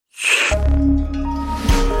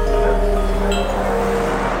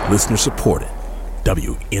Listener supported.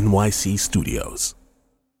 WNYC Studios.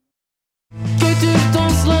 Getir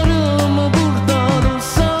tozlarımı buradan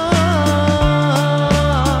uzak.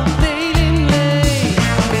 Leylim ley,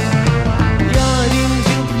 yarim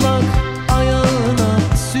çıplak ayağına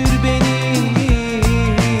sür beni.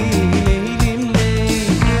 Leylim ley,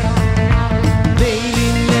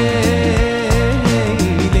 leylim ley,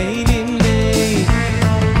 leylim ley,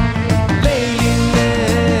 leylim ley,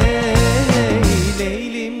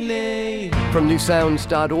 leylim ley. From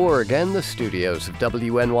newsounds.org and the studios of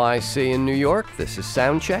WNYC in New York, this is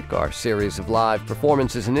Soundcheck, our series of live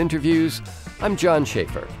performances and interviews. I'm John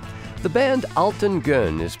Schaefer. The band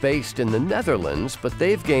Altin is based in the Netherlands, but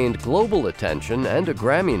they've gained global attention and a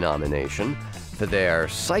Grammy nomination for their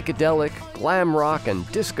psychedelic, glam rock, and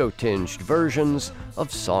disco-tinged versions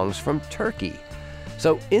of songs from Turkey.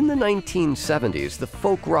 So in the 1970s, the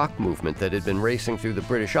folk rock movement that had been racing through the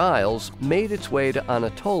British Isles made its way to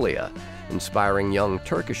Anatolia, inspiring young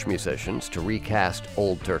Turkish musicians to recast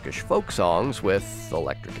old Turkish folk songs with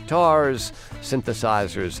electric guitars,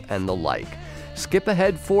 synthesizers, and the like. Skip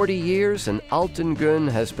ahead 40 years, and Altin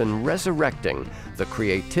has been resurrecting the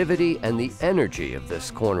creativity and the energy of this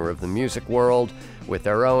corner of the music world with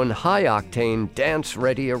their own high-octane,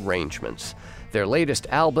 dance-ready arrangements. Their latest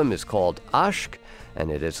album is called Aşk, and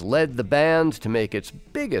it has led the band to make its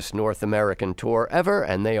biggest North American tour ever,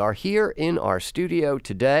 and they are here in our studio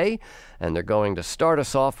today, and they're going to start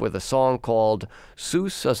us off with a song called Su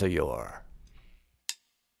Sazıyor.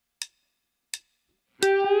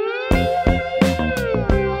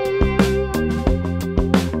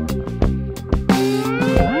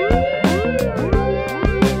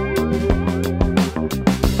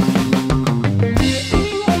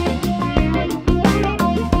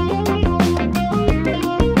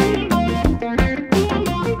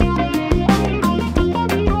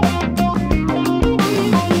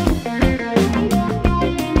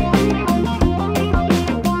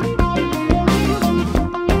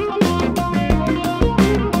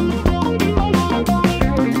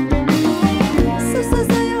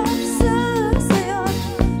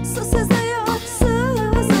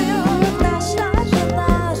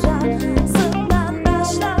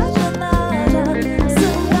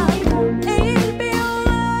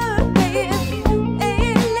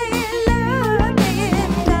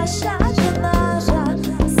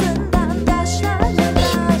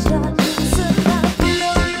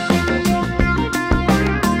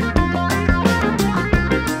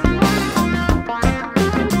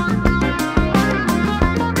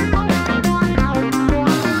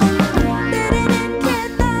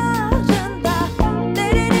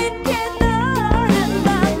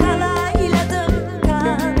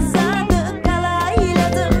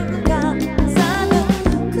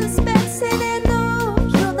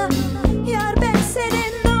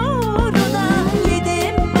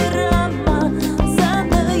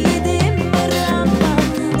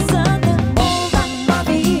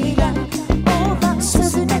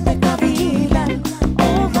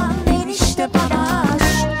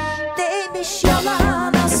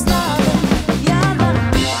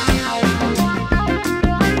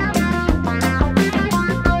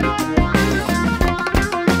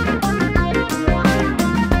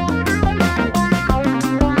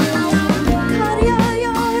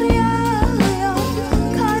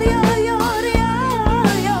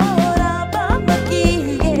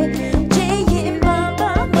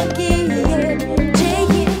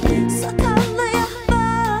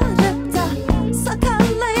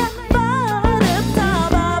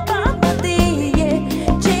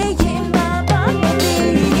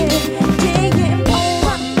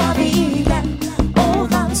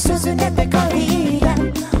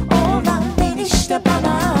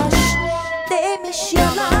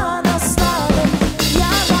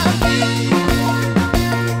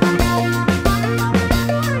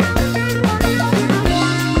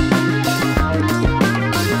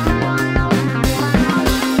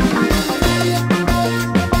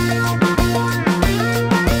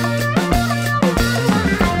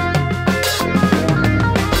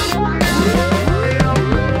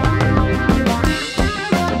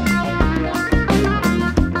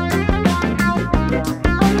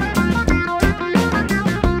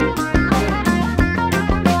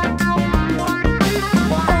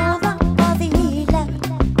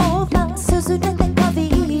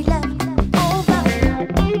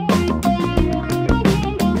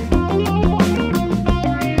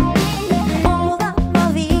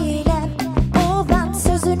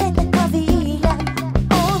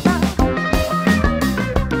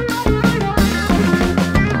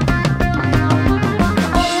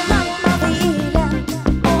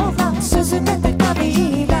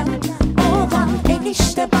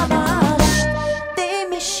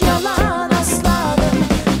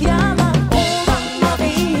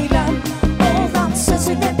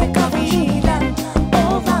 mavilen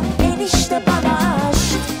olan enişte bana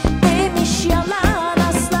aşık demiş yalan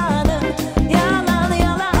aslanım, yalan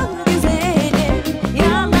yalan güzelim,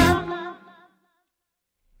 yalan.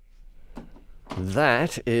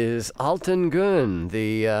 That is Altin,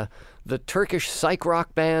 the Turkish psych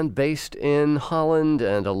rock band based in Holland,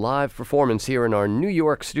 and a live performance here in our New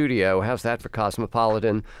York studio. How's that for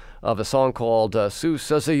Cosmopolitan? Of a song called Su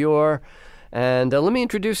Suzuyor. And let me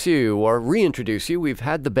introduce you, or reintroduce you. We've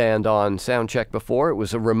had the band on Soundcheck before. It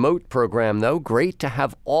was a remote program, though. Great to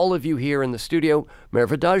have all of you here in the studio.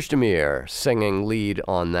 Merve Dajdemir singing lead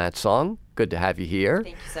on that song. Good to have you here.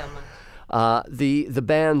 Thank you so much. The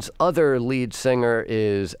band's other lead singer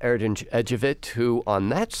is Erdinç Ecevit, who on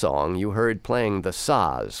that song you heard playing the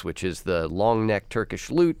saz, which is the long-neck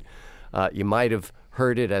Turkish lute. You might have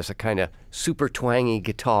heard it as a kind of super twangy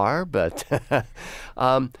guitar, but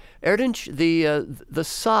Erdinç, the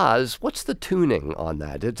saz, what's the tuning on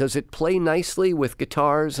that? Does it play nicely with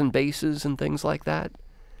guitars and basses and things like that?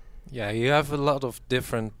 Yeah, you have a lot of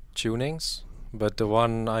different tunings, but the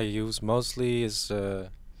one I use mostly is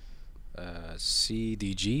C,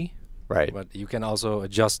 D, G. Right. But you can also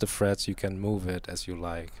adjust the frets. You can move it as you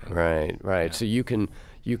like. Right. Yeah. So you can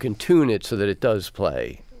tune it so that it does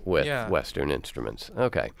play with Yeah. Western instruments.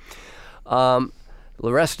 Okay.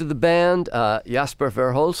 The rest of the band, Jasper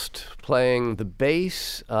Verholst playing the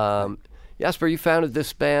bass. Jasper, you founded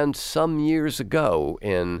this band some years ago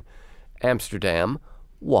in Amsterdam.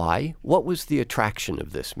 Why? What was the attraction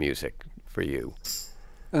of this music for you?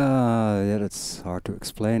 Yeah, that's hard to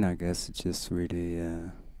explain, I guess. It just really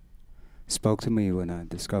spoke to me when I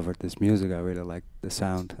discovered this music. I really liked the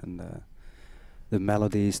sound and the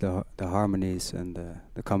melodies, the harmonies, and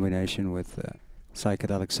the combination with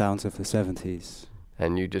psychedelic sounds of the 70s.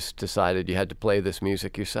 And you just decided you had to play this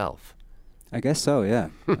music yourself. I guess so, yeah.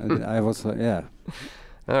 I was, yeah.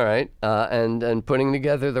 All right. And putting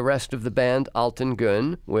together the rest of the band, Altin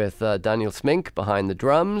Gun, with Daniel Smink behind the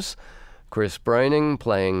drums, Chris Bruining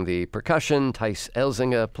playing the percussion, Thijs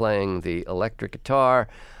Elzinga playing the electric guitar.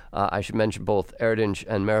 I should mention both Erdinç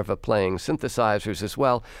and Merve playing synthesizers as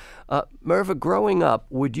well. Merve, growing up,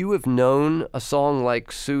 would you have known a song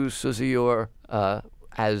like Su Suzuyor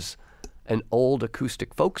as an old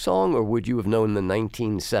acoustic folk song, or would you have known the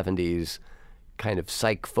 1970s kind of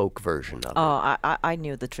psych folk version of it? Oh, I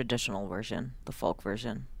knew the traditional version, the folk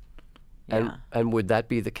version. Yeah. And would that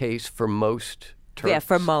be the case for most Turks? Yeah,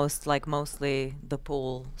 for most, like mostly the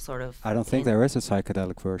pool sort of. I don't think there is a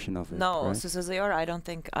psychedelic version of it. No, right? Suzuyor, I don't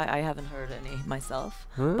think, I haven't heard any myself.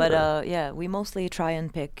 Ah. But yeah, we mostly try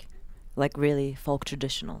and pick like really folk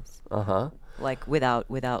traditionals. Uh-huh. Like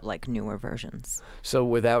without like newer versions. So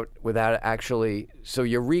without actually, so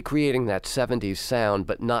you're recreating that 70s sound,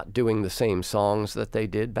 but not doing the same songs that they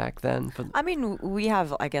did back then? I mean, we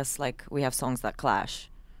have, I guess, like we have songs that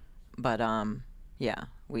clash, but yeah,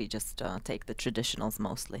 we just take the traditionals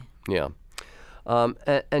mostly. Yeah.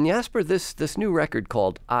 And Jasper, this new record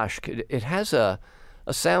called Aşk, it has a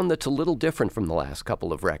sound that's a little different from the last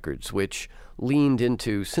couple of records, which leaned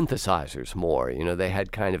into synthesizers more. You know, they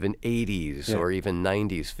had kind of an 80s or even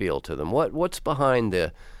 90s feel to them. What's behind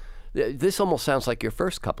this almost sounds like your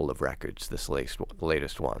first couple of records, this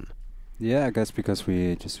latest one. Yeah, I guess because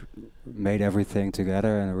we just made everything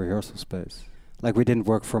together in a rehearsal space. Like we didn't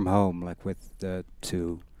work from home, like with the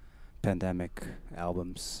two pandemic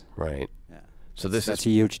albums. Right. Yeah. So that's is a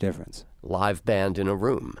huge difference. Live band in a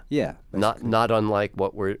room. Yeah. Not unlike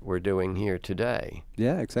what we're doing here today.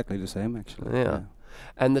 Yeah, exactly the same actually. Yeah.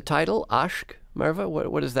 And the title, Aşk, Merve,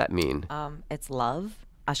 what does that mean? It's love.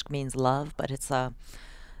 Aşk means love, but it's a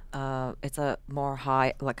more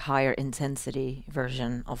higher intensity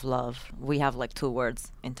version of love. We have like two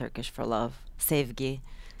words in Turkish for love. Sevgi,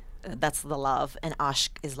 that's the love, and aşk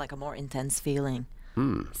is like a more intense feeling.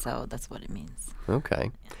 So that's what it means.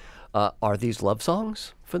 Okay. Are these love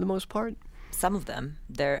songs for the most part? Some of them.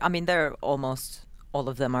 They're almost all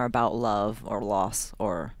of them are about love or loss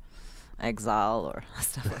or exile or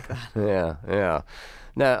stuff like that. Yeah.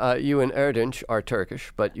 Now, you and Erdinç are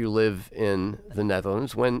Turkish, but you live in the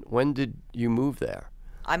Netherlands. When did you move there?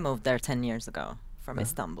 I moved there 10 years ago from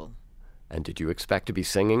Istanbul. And did you expect to be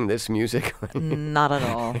singing this music? Not at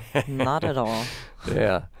all. Not at all.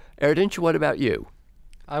 Yeah. Erdinç, what about you?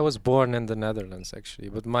 I was born in the Netherlands, actually,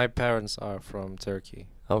 but my parents are from Turkey.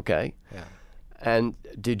 Okay. Yeah. And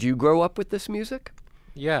did you grow up with this music?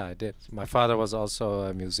 Yeah, I did. My father was also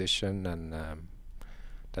a musician, and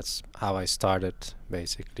that's how I started,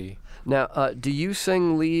 basically. Now, do you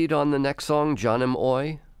sing lead on the next song, Canım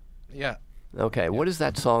Oy? Yeah. Okay. What does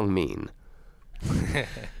that song mean?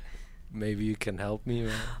 maybe you can help me.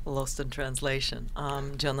 Lost in translation.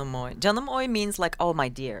 Canım oy. Canım oy means like, oh my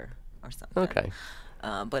dear, or something. Okay.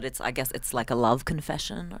 But I guess it's like a love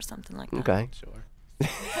confession or something like that. Okay. Sure.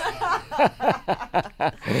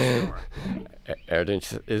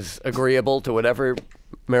 Erdinç is agreeable to whatever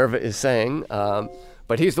Merve is saying,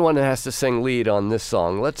 but he's the one that has to sing lead on this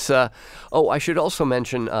song. Let's. I should also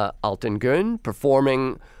mention Altin Gün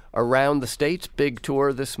performing around the States, big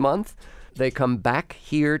tour this month. They come back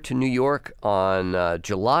here to New York on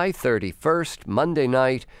July 31st, Monday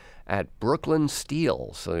night, at Brooklyn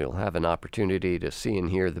Steel. So you'll have an opportunity to see and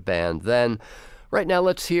hear the band then. Right now,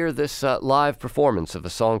 let's hear this live performance of a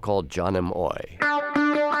song called Canım Oy.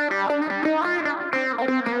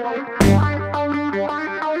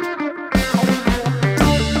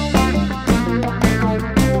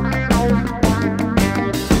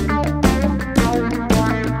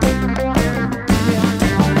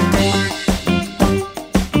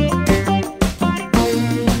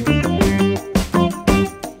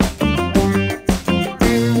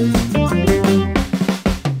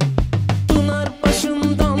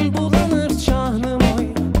 Başımdan bulanır canım oy.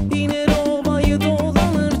 İner ovayı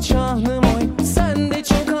dolanır canım oy. Sende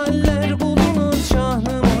çok haller bulunur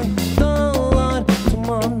canım oy. Dağlar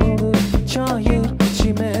duman olur, çayır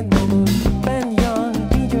çimen olur. Ben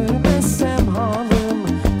yari görmezsem halım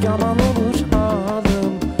yaman olur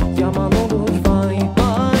halım, yaman olur vay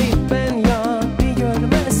vay. Ben yari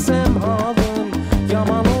görmezsem halım yaman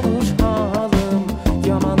olur halım, yaman olur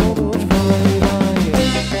vay vay.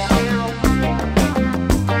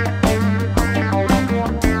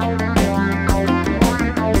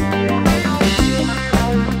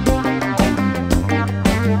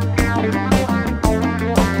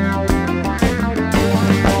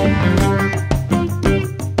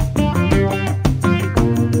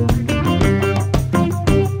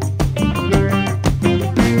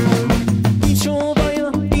 Hiç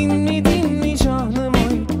ovaya inmedin mi canım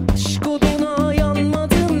oy? Aşk oduna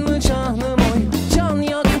yanmadın mı canım oy? Can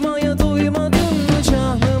yakmaya doymadın mı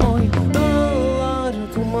canım oy? Dağlar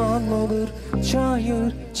duman olur,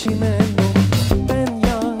 çayır çimen olur. Ben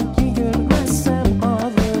yari görmezsem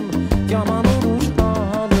halım yaman olur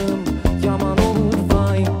halım, yaman olur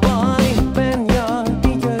vay vay. Ben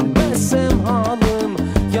yari görmezsem halım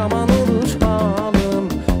yaman olur halım,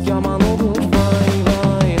 yaman olur vay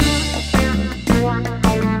vay.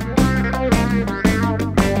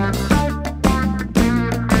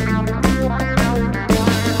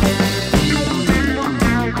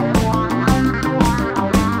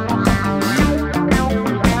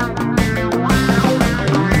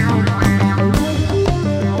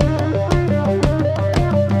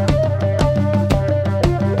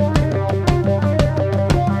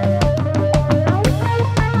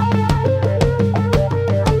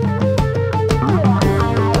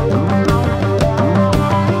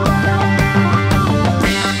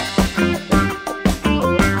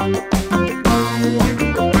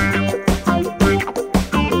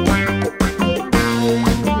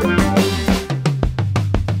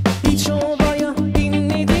 Hiç ovaya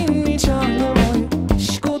inmedin mi canım oy?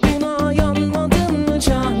 Aşk oduna yanmadın mı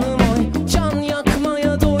canım oy? Can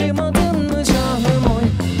yakmaya doymadın mı canım oy?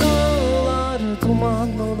 Dağlar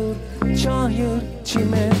duman olur, çayır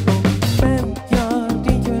çimen olur. Ben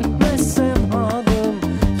yari görmezsem halım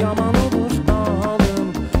yaman olur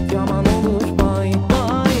halım, yaman olur vay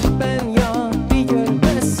vay. Ben yari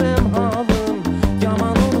görmezsem halım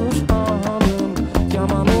yaman olur halım,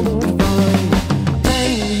 yaman olur vay.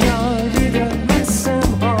 Ben yari görmezsem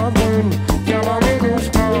halım yaman olur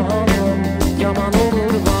halım, yaman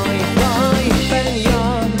olur vay vay. Ben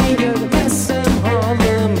yari görmezsem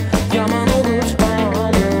halım yaman olur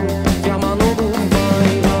halım, yaman olur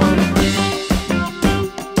vay vay.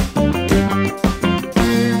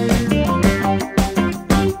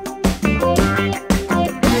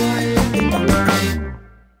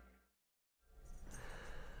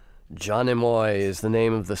 Canım Oy is the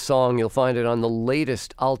name of the song. You'll find it on the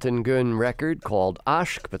latest Altin Gün record called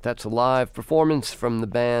Aşk, but that's a live performance from the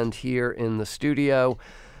band here in the studio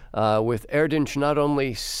with Erdinç not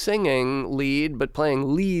only singing lead, but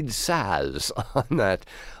playing lead saz on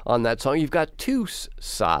that song. You've got two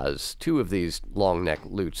saz, two of these long neck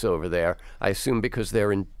lutes over there, I assume because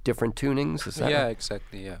they're in different tunings, is that Yeah, right?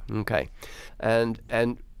 exactly, yeah. Okay. And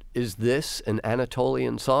is this an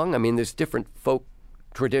Anatolian song? I mean, there's different folk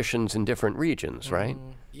traditions in different regions, right?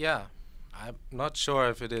 Yeah, I'm not sure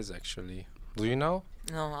if it is actually. Do you know?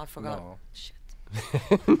 No, I forgot. No. Shit.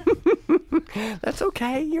 That's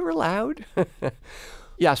okay. You're allowed.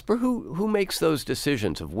 Jasper, who makes those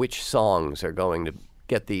decisions of which songs are going to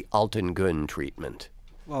get the Altin Gün treatment?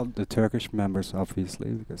 Well, the Turkish members, obviously,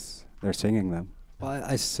 because they're singing them. Well,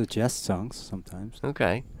 I suggest songs sometimes.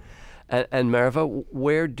 Okay. And Merva,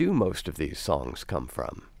 where do most of these songs come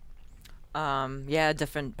from?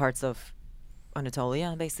 Different parts of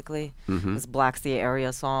Anatolia, basically. Mm-hmm. There's Black Sea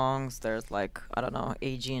area songs. There's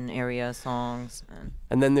Aegean area songs.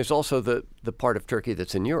 And then there's also the part of Turkey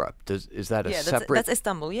that's in Europe. Is that a separate? That's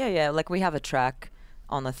Istanbul. Yeah. Like we have a track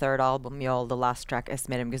on the third album, Yol, the last track,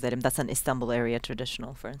 Esmerim Güzelim. That's an Istanbul area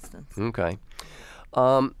traditional, for instance. Okay.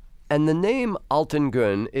 And the name Altin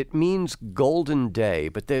Gün, it means golden day,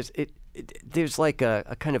 but there's like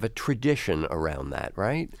a kind of a tradition around that,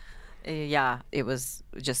 right? It was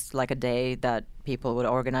just like a day that people would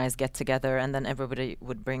organize, get together, and then everybody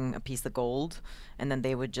would bring a piece of gold, and then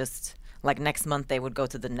they would just, like next month, they would go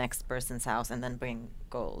to the next person's house and then bring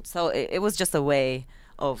gold. So it was just a way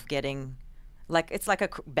of getting, like, it's like a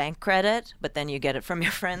bank credit, but then you get it from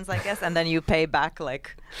your friends, I guess, and then you pay back,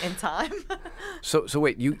 like, in time. So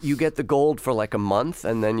wait, you get the gold for like a month,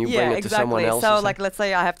 and then you bring it to someone else? So, like, let's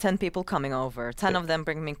say I have 10 people coming over. 10 of them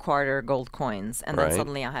bring me quarter gold coins, and then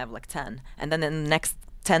suddenly I have, like, 10. And then in the next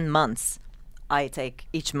 10 months,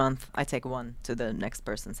 each month, I take one to the next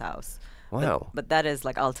person's house. Wow. But that is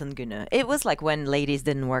like Altın Günü. It was like when ladies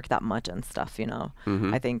didn't work that much and stuff, you know.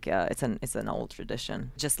 Mm-hmm. I think it's an old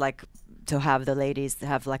tradition. Just like to have the ladies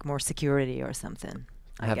have like more security or something.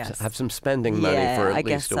 I guess. Have some spending money for at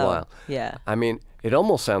least a while. Yeah. I mean, it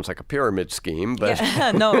almost sounds like a pyramid scheme, but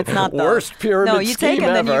no, it's not. Worst pyramid scheme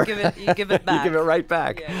ever. No, you take it and then you give it back. You give it right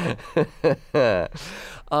back. Yeah.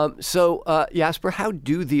 So, Jasper, how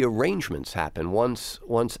do the arrangements happen once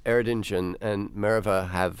Erdinç and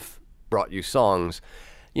Merva have brought you songs?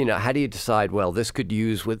 You know, how do you decide, well, this could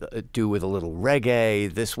do with a little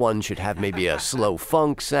reggae, this one should have maybe a slow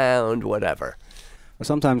funk sound, whatever?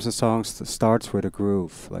 Sometimes the song starts with a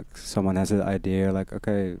groove, like someone has an idea, like,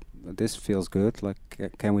 okay, this feels good, like,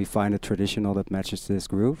 can we find a traditional that matches this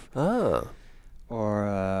groove? Oh.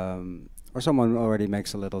 Or someone already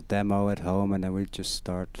makes a little demo at home, and then we just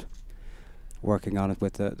start working on it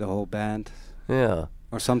with the whole band. Yeah.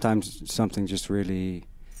 Or sometimes something just really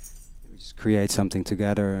create something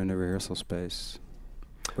together in the rehearsal space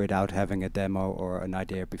without having a demo or an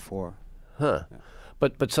idea before. Huh. Yeah.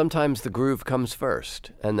 But sometimes the groove comes first,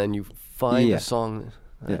 and then you find a song.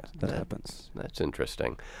 That happens. That's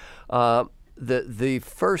interesting. The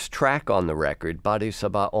first track on the record, Badi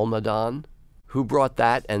Sabah Olmadan, who brought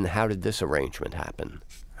that, and how did this arrangement happen?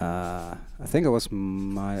 I think it was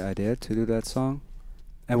my idea to do that song.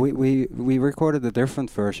 And we recorded a different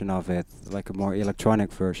version of it, like a more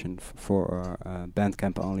electronic version for our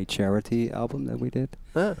Bandcamp Only charity album that we did.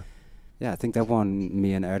 Ah. Yeah, I think that one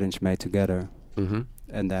me and Erdinç made together. Mm-hmm.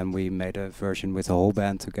 And then we made a version with the whole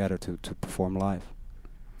band together to perform live.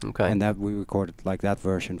 Okay. And that we recorded like that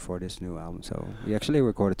version for this new album. So we actually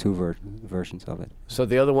recorded two versions of it. So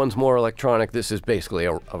the other one's more electronic. This is basically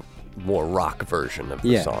a more rock version of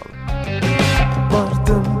the song.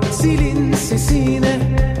 Vardım zilin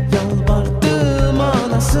sesine, yalvardım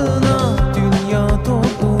anasına. Dünya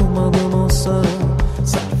doğmadım olsa,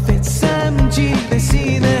 sarf etsem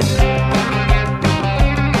cilvesine.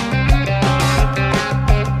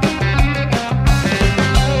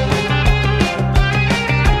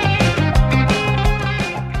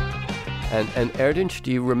 And Erdinç,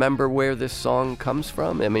 do you remember where this song comes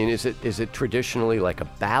from? I mean, is it traditionally like a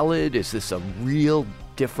ballad? Is this a real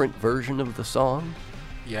different version of the song?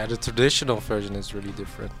 Yeah, the traditional version is really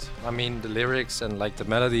different. I mean, the lyrics and like the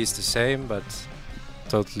melody is the same, but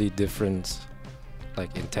totally different,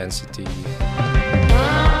 like intensity.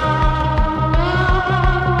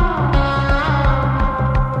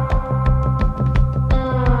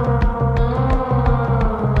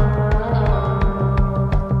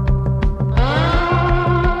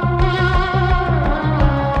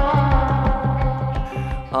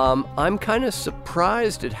 I'm kind of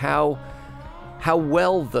surprised at how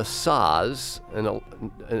well the saz,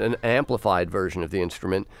 an amplified version of the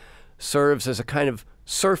instrument, serves as a kind of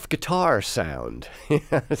surf guitar sound.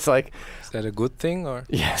 It's like... Is that a good thing, or?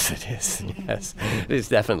 Yes, it is. Yes, it is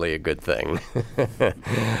definitely a good thing.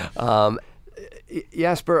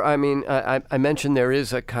 Jasper, I mean, I mentioned there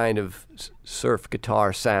is a kind of surf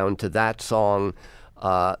guitar sound to that song.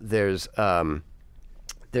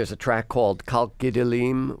 There's a track called Kalk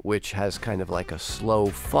Gidelim, which has kind of like a slow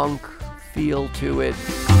funk feel to it.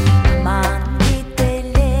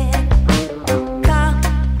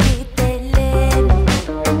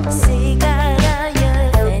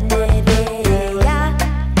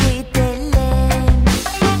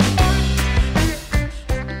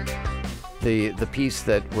 The piece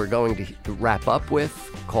that we're going to wrap up with,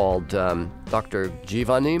 called Dr.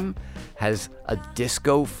 Jivanim, has a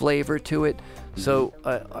disco flavor to it. So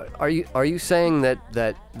are you saying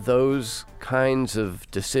that those kinds of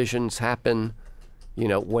decisions happen,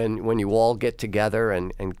 when you all get together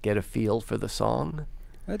and get a feel for the song?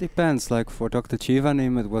 It depends. Like for Dr.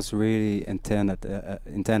 Chivanim, it was really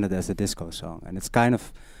intended as a disco song, and it's kind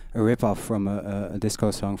of a rip-off from a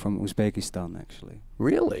disco song from Uzbekistan, actually.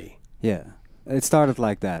 Really? Yeah, it started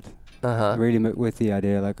like that. Uh-huh. Really with the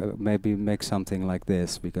idea, like maybe make something like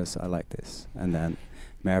this because I like this, and then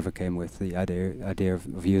Merva came with the idea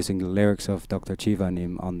of using the lyrics of Dr.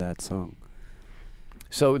 Chivanim on that song.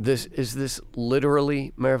 So is this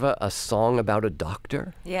literally, Merva, a song about a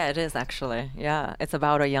doctor? Yeah, it is actually. Yeah, it's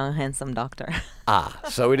about a young, handsome doctor.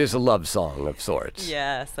 So it is a love song of sorts.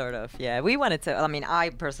 Yeah, sort of. Yeah, we wanted to. I mean, I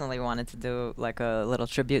personally wanted to do like a little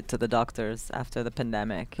tribute to the doctors after the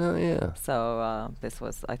pandemic. Oh yeah. So this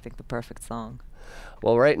was, I think, the perfect song.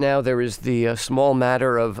 Well, right now there is the small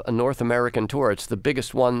matter of a North American tour. It's the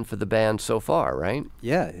biggest one for the band so far, right?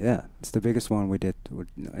 Yeah. It's the biggest one we did.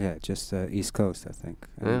 Just East Coast, I think.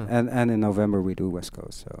 Yeah. And in November we do West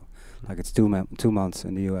Coast. So, like it's 2 months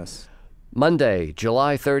in the U.S. Monday,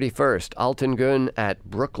 July 31st, Altin Gun at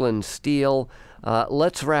Brooklyn Steel.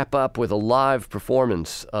 Let's wrap up with a live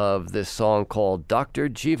performance of this song called Dr.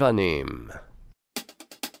 Jivanim.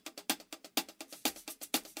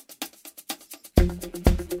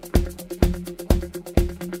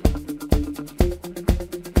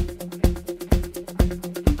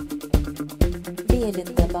 Bir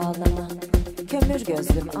elinde bağlama, kömür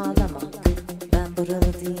gözlüm ağlama. Ben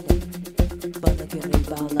buralı değilim, bana gönül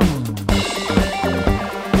bağlama.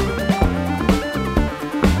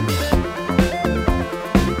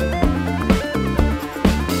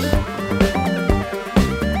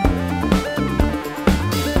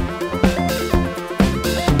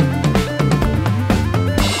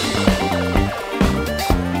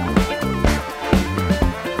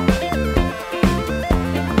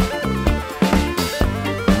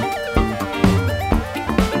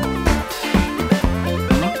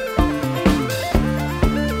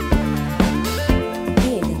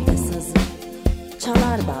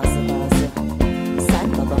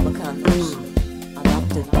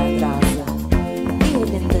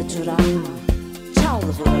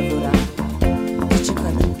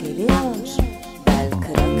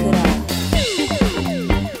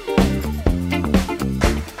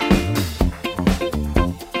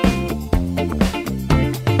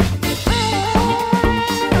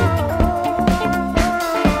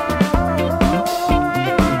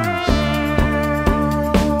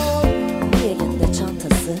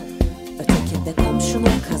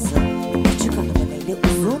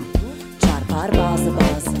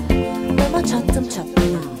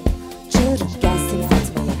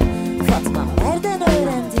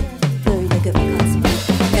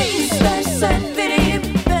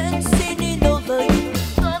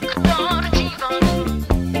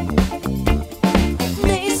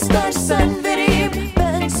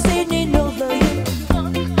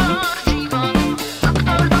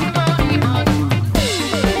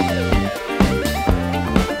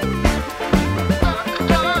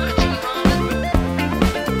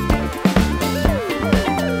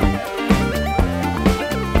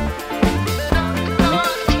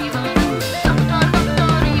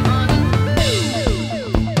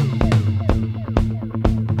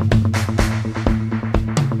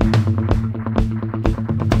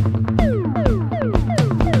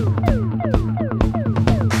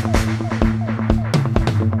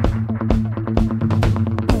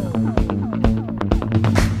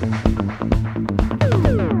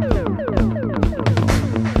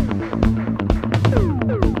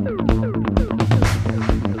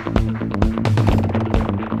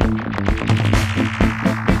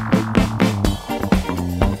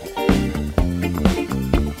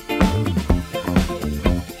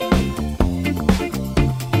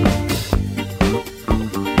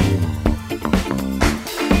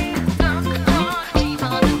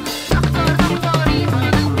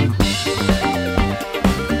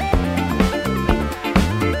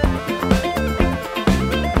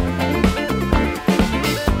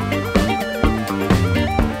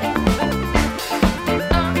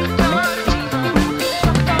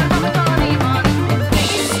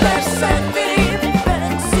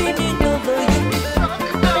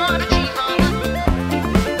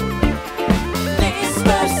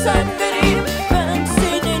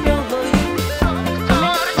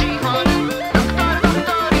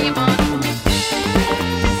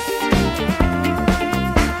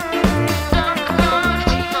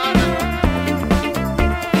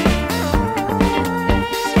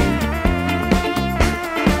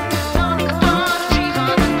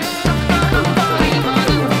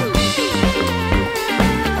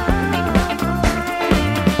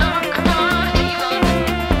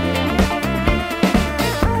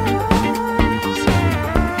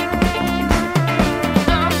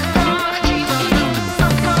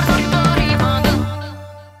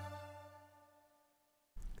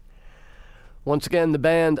 Once again, the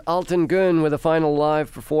band Altin with a final live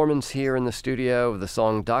performance here in the studio of the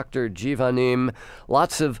song Dr. Jivanim.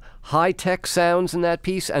 Lots of high-tech sounds in that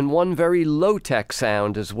piece and one very low-tech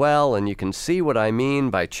sound as well, and you can see what I mean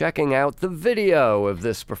by checking out the video of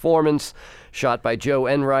this performance, shot by Joe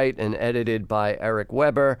Enright and edited by Eric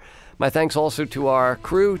Weber. My thanks also to our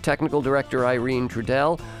crew, technical director Irene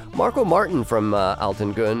Trudell. Marco Martin from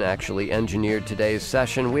Altin Gun actually engineered today's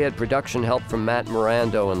session. We had production help from Matt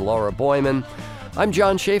Mirando and Laura Boyman. I'm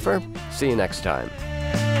John Schaefer. See you next time.